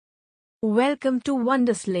Welcome to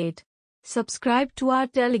Wonderslate. Subscribe to our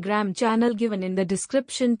Telegram channel given in the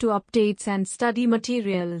description to updates and study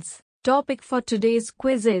materials. Topic for today's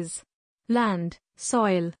quiz is land,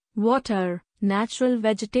 soil, water, natural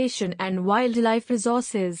vegetation and wildlife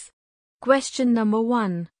resources. Question number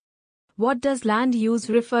 1. What does land use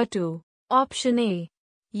refer to? Option A.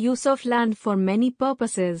 Use of land for many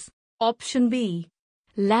purposes. Option B.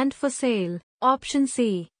 Land for sale. Option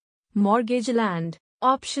C. Mortgage land.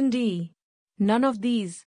 Option D. None of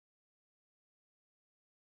these.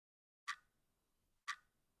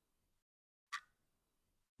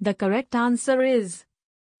 The correct answer is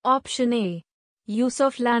Option A. Use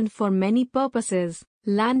of land for many purposes.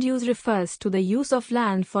 Land use refers to the use of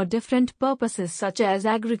land for different purposes such as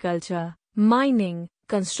agriculture, mining,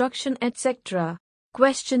 construction, etc.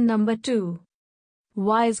 Question number 2.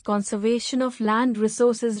 Why is conservation of land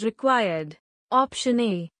resources required? Option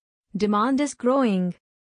A. Demand is growing.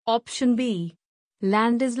 Option B.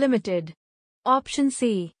 Land is limited. Option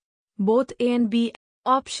C. Both A and B.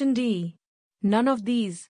 Option D. None of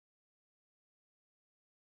these.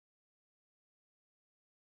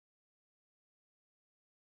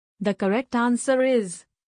 The correct answer is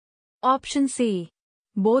Option C.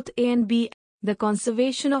 Both A and B. The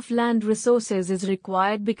conservation of land resources is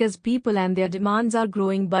required because people and their demands are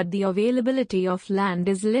growing but the availability of land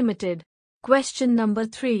is limited. Question number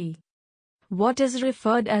 3. What is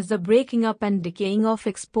referred as the breaking up and decaying of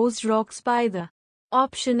exposed rocks by the?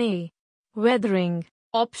 Option A. Weathering.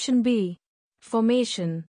 Option B.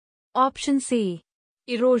 Formation. Option C.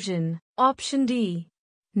 Erosion. Option D.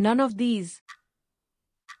 None of these.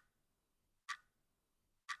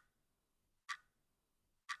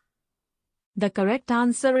 The correct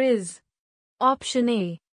answer is Option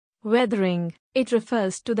A. Weathering. It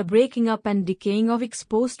refers to the breaking up and decaying of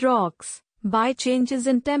exposed rocks by changes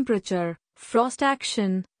in temperature, frost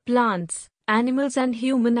action, plants, animals and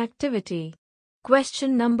human activity.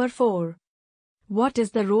 Question number 4. What is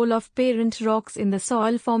the role of parent rocks in the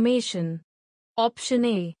soil formation? Option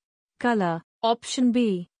A. Color. Option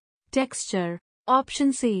B. Texture.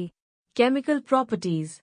 Option C. Chemical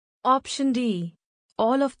properties. Option D.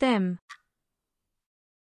 All of them.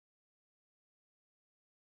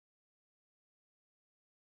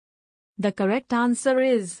 The correct answer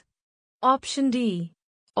is Option D.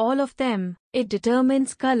 All of them. It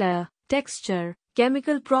determines color, texture,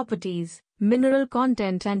 chemical properties, mineral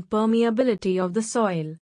content and permeability of the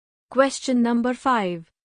soil. Question number 5.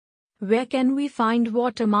 Where can we find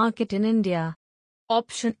water market in India?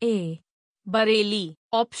 Option A. Bareilly.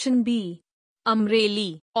 Option B.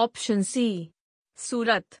 Amreli. Option C.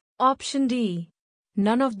 Surat. Option D.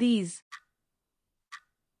 None of these.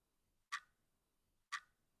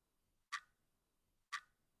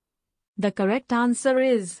 The correct answer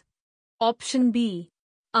is Option B.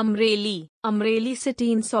 Amreli. Amreli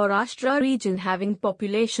city in Saurashtra region having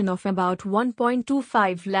population of about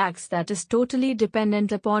 1.25 lakhs that is totally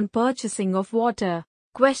dependent upon purchasing of water.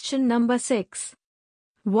 Question number 6.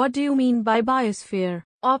 What do you mean by biosphere?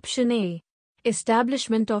 Option A.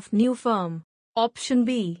 Establishment of new firm. Option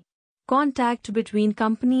B. Contact between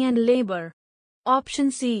company and labor.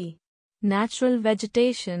 Option C. Natural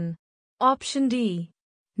vegetation. Option D.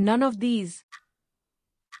 None of these.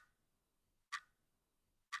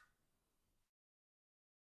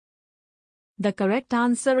 The correct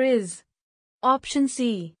answer is Option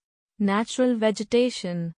C. Natural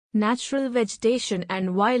vegetation. Natural vegetation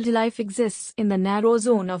and wildlife exists in the narrow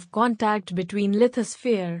zone of contact between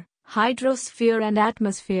lithosphere, hydrosphere and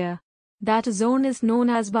atmosphere. That zone is known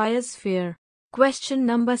as Biosphere. Question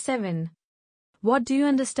number 7. What do you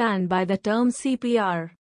understand by the term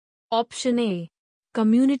CPR? Option A.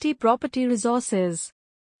 Community property resources.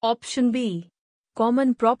 Option B.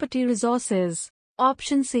 Common property resources.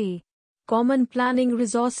 Option C. Common planning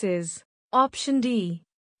resources. Option D.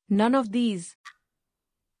 None of these.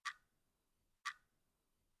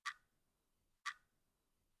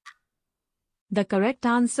 The correct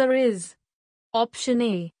answer is Option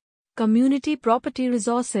A. Community property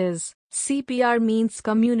resources. CPR means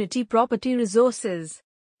community property resources.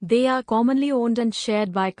 They are commonly owned and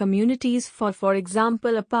shared by communities for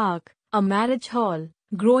example a park, a marriage hall,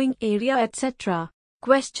 growing area etc.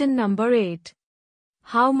 Question number 8.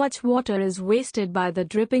 How much water is wasted by the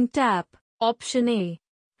dripping tap? Option A.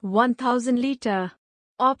 1000 liter.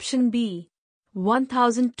 Option B.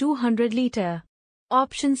 1200 liter.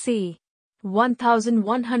 Option C.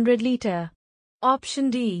 1100 liter. Option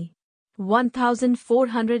D.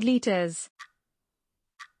 1400 liters.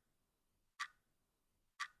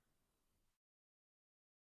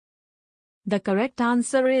 The correct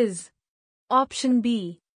answer is Option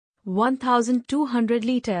B. 1200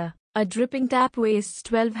 liter. A dripping tap wastes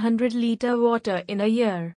 1200-liter water in a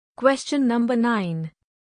year. Question number 9.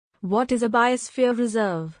 What is a biosphere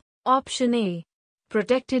reserve? Option A.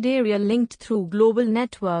 Protected area linked through global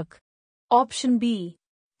network. Option B.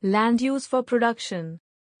 Land use for production.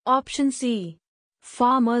 Option C.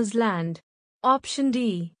 Farmers' land. Option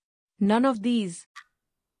D. None of these.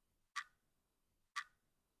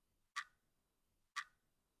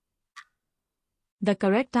 The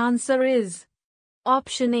correct answer is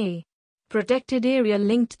Option A. Protected area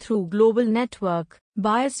linked through global network.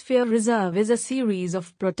 Biosphere reserve is a series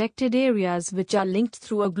of protected areas which are linked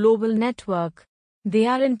through a global network. They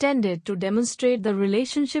are intended to demonstrate the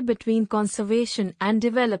relationship between conservation and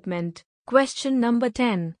development. Question number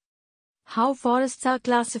 10. How forests are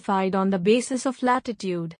classified on the basis of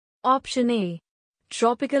latitude? Option A.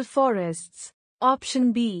 Tropical forests.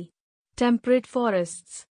 Option B. Temperate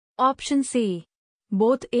forests. Option C.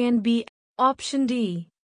 Both A and B. Option D.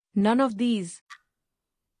 None of these.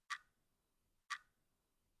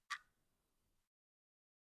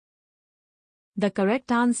 The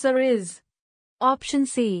correct answer is Option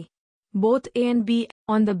C. Both A and B.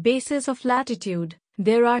 On the basis of latitude,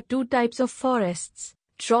 there are two types of forests: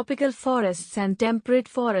 tropical forests and temperate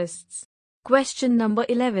forests. Question number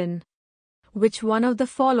 11. Which one of the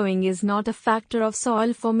following is not a factor of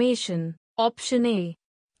soil formation? Option A.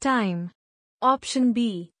 Time. Option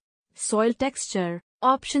B. Soil texture.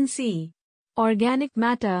 Option C. Organic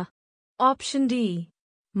matter. Option D.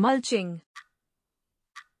 Mulching.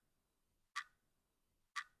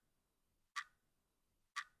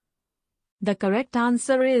 The correct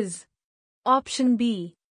answer is Option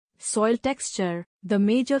B. Soil texture. The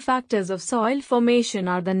major factors of soil formation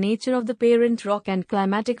are the nature of the parent rock and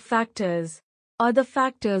climatic factors. Other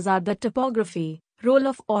factors are the topography, role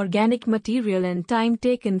of organic material and time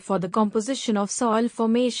taken for the composition of soil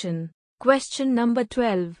formation. Question number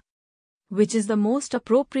 12. Which is the most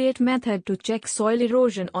appropriate method to check soil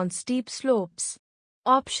erosion on steep slopes?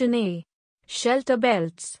 Option A. Shelter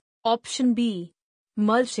belts. Option B.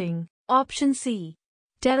 Mulching. Option C.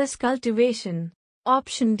 Terrace cultivation.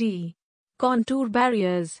 Option D. Contour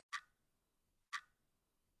barriers.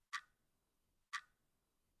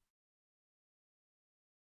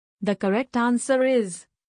 The correct answer is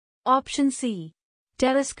Option C.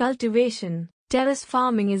 Terrace cultivation. Terrace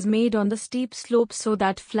farming is made on the steep slopes so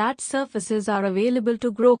that flat surfaces are available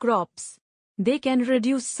to grow crops. They can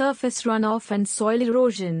reduce surface runoff and soil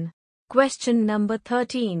erosion. Question number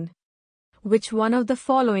 13. Which one of the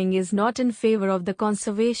following is not in favor of the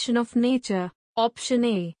conservation of nature? Option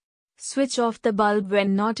A. Switch off the bulb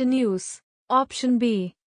when not in use. Option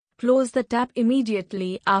B. Close the tap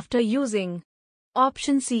immediately after using.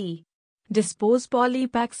 Option C. Dispose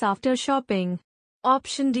polypacks after shopping.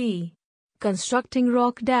 Option D. Constructing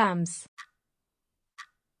rock dams.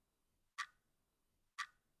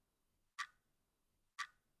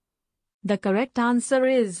 The correct answer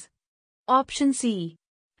is Option C.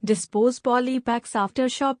 Dispose polypacks after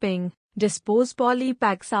shopping. Dispose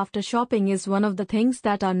polypacks after shopping is one of the things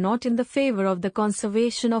that are not in the favor of the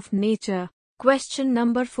conservation of nature. Question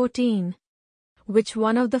number 14. Which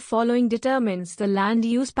one of the following determines the land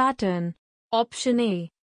use pattern? Option A.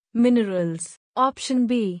 Minerals. Option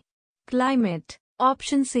B. Climate.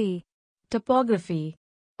 Option C. Topography.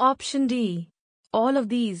 Option D. All of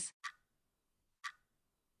these.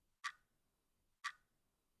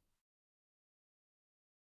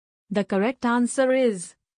 The correct answer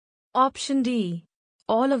is Option D.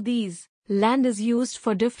 All of these. Land is used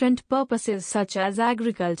for different purposes such as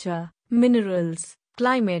agriculture, minerals,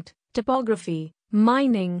 climate, topography,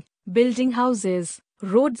 mining, building houses,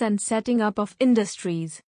 roads and setting up of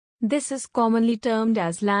industries. This is commonly termed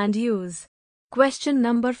as land use. Question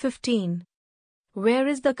number 15. Where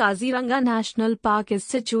is the Kaziranga National Park is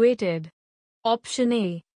situated? Option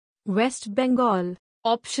A. West Bengal.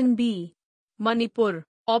 Option B. Manipur.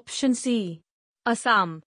 Option C.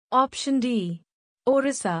 Assam. Option D.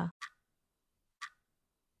 Orissa.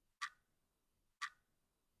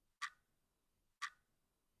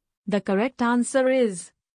 The correct answer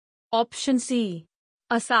is Option C.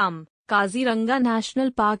 Assam. Kaziranga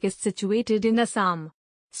National Park is situated in Assam.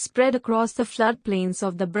 Spread across the floodplains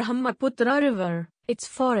of the Brahmaputra River, its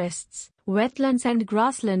forests, wetlands and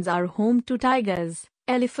grasslands are home to tigers,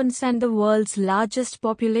 elephants and the world's largest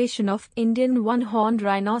population of Indian one-horned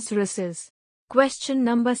rhinoceroses. Question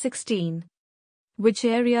number 16. Which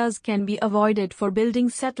areas can be avoided for building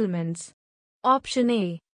settlements? Option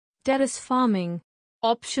A. Terrace farming.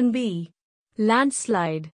 Option B.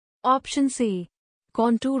 Landslide. Option C.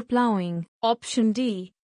 Contour plowing. Option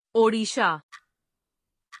D. Odisha.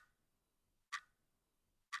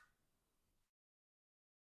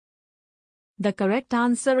 The correct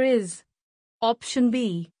answer is option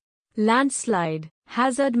B. Landslide.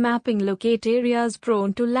 Hazard mapping locate areas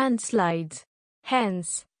prone to landslides.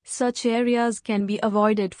 Hence, such areas can be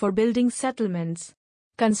avoided for building settlements.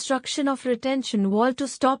 Construction of retention wall to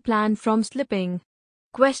stop land from slipping.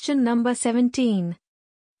 Question number 17.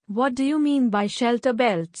 What do you mean by shelter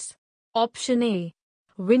belts? Option A.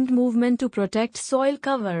 Wind movement to protect soil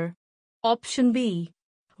cover. Option B.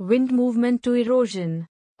 Wind movement to erosion.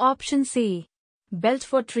 Option C. Belt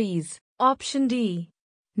for trees. Option D.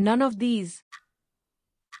 None of these.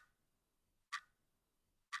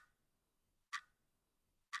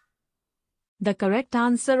 The correct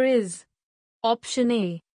answer is option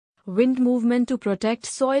A. Wind movement to protect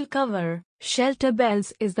soil cover. Shelter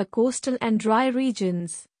belts is the coastal and dry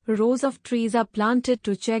regions. Rows of trees are planted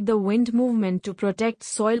to check the wind movement to protect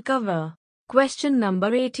soil cover. Question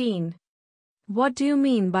number 18. What do you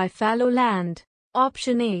mean by fallow land?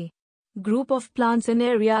 Option A. Group of plants in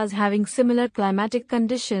areas having similar climatic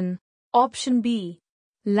condition. Option B.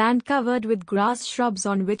 Land covered with grass shrubs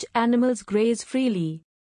on which animals graze freely.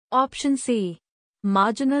 Option C.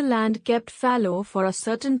 Marginal land kept fallow for a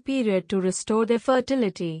certain period to restore their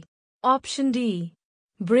fertility. Option D.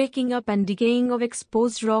 Breaking up and decaying of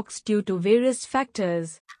exposed rocks due to various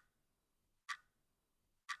factors.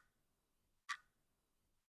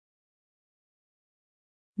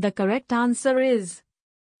 The correct answer is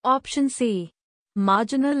option C.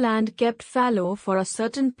 Marginal land kept fallow for a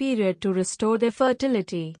certain period to restore their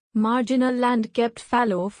fertility. Marginal land kept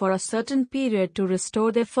fallow for a certain period to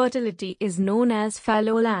restore their fertility is known as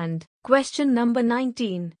fallow land. Question number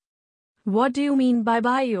 19. What do you mean by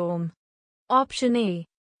biome? Option A.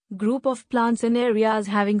 Group of plants in areas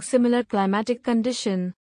having similar climatic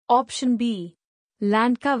condition. Option B.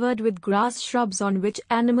 Land covered with grass shrubs on which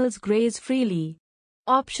animals graze freely.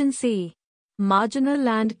 Option C. Marginal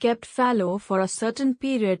land kept fallow for a certain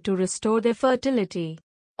period to restore their fertility.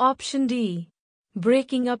 Option D.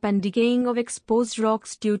 Breaking up and decaying of exposed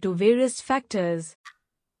rocks due to various factors.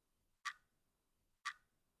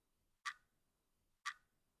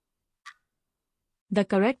 The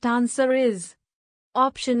correct answer is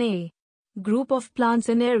option A. Group of plants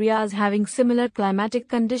in areas having similar climatic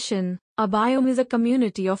condition. A biome is a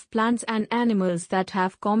community of plants and animals that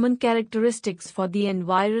have common characteristics for the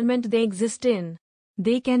environment they exist in.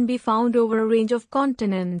 They can be found over a range of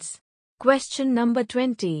continents. Question number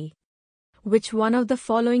 20. Which one of the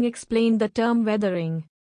following explain the term weathering?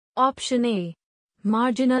 Option A.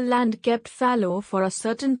 Marginal land kept fallow for a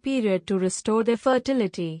certain period to restore their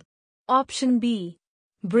fertility. Option B.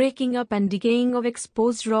 Breaking up and decaying of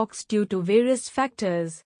exposed rocks due to various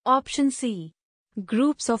factors. Option C.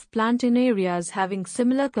 Groups of plant in areas having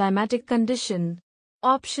similar climatic condition.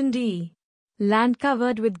 Option D. Land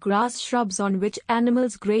covered with grass shrubs on which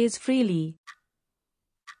animals graze freely.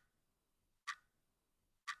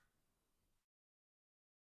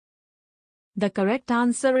 The correct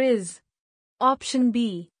answer is option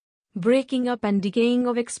B. Breaking up and decaying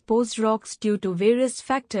of exposed rocks due to various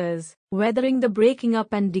factors. Weathering, the breaking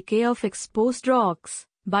up and decay of exposed rocks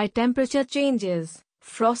by temperature changes,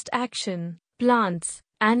 frost action, plants,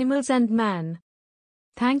 animals and man.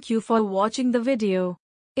 Thank you for watching the video.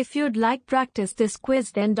 If you'd like practice this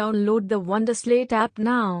quiz, then download the Wonderslate app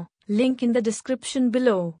now, link in the description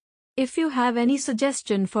below. If you have any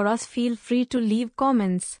suggestion for us, feel free to leave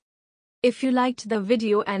comments. If you liked the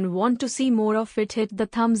video and want to see more of it, hit the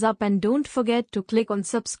thumbs up and don't forget to click on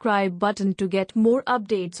subscribe button to get more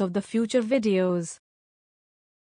updates of the future videos.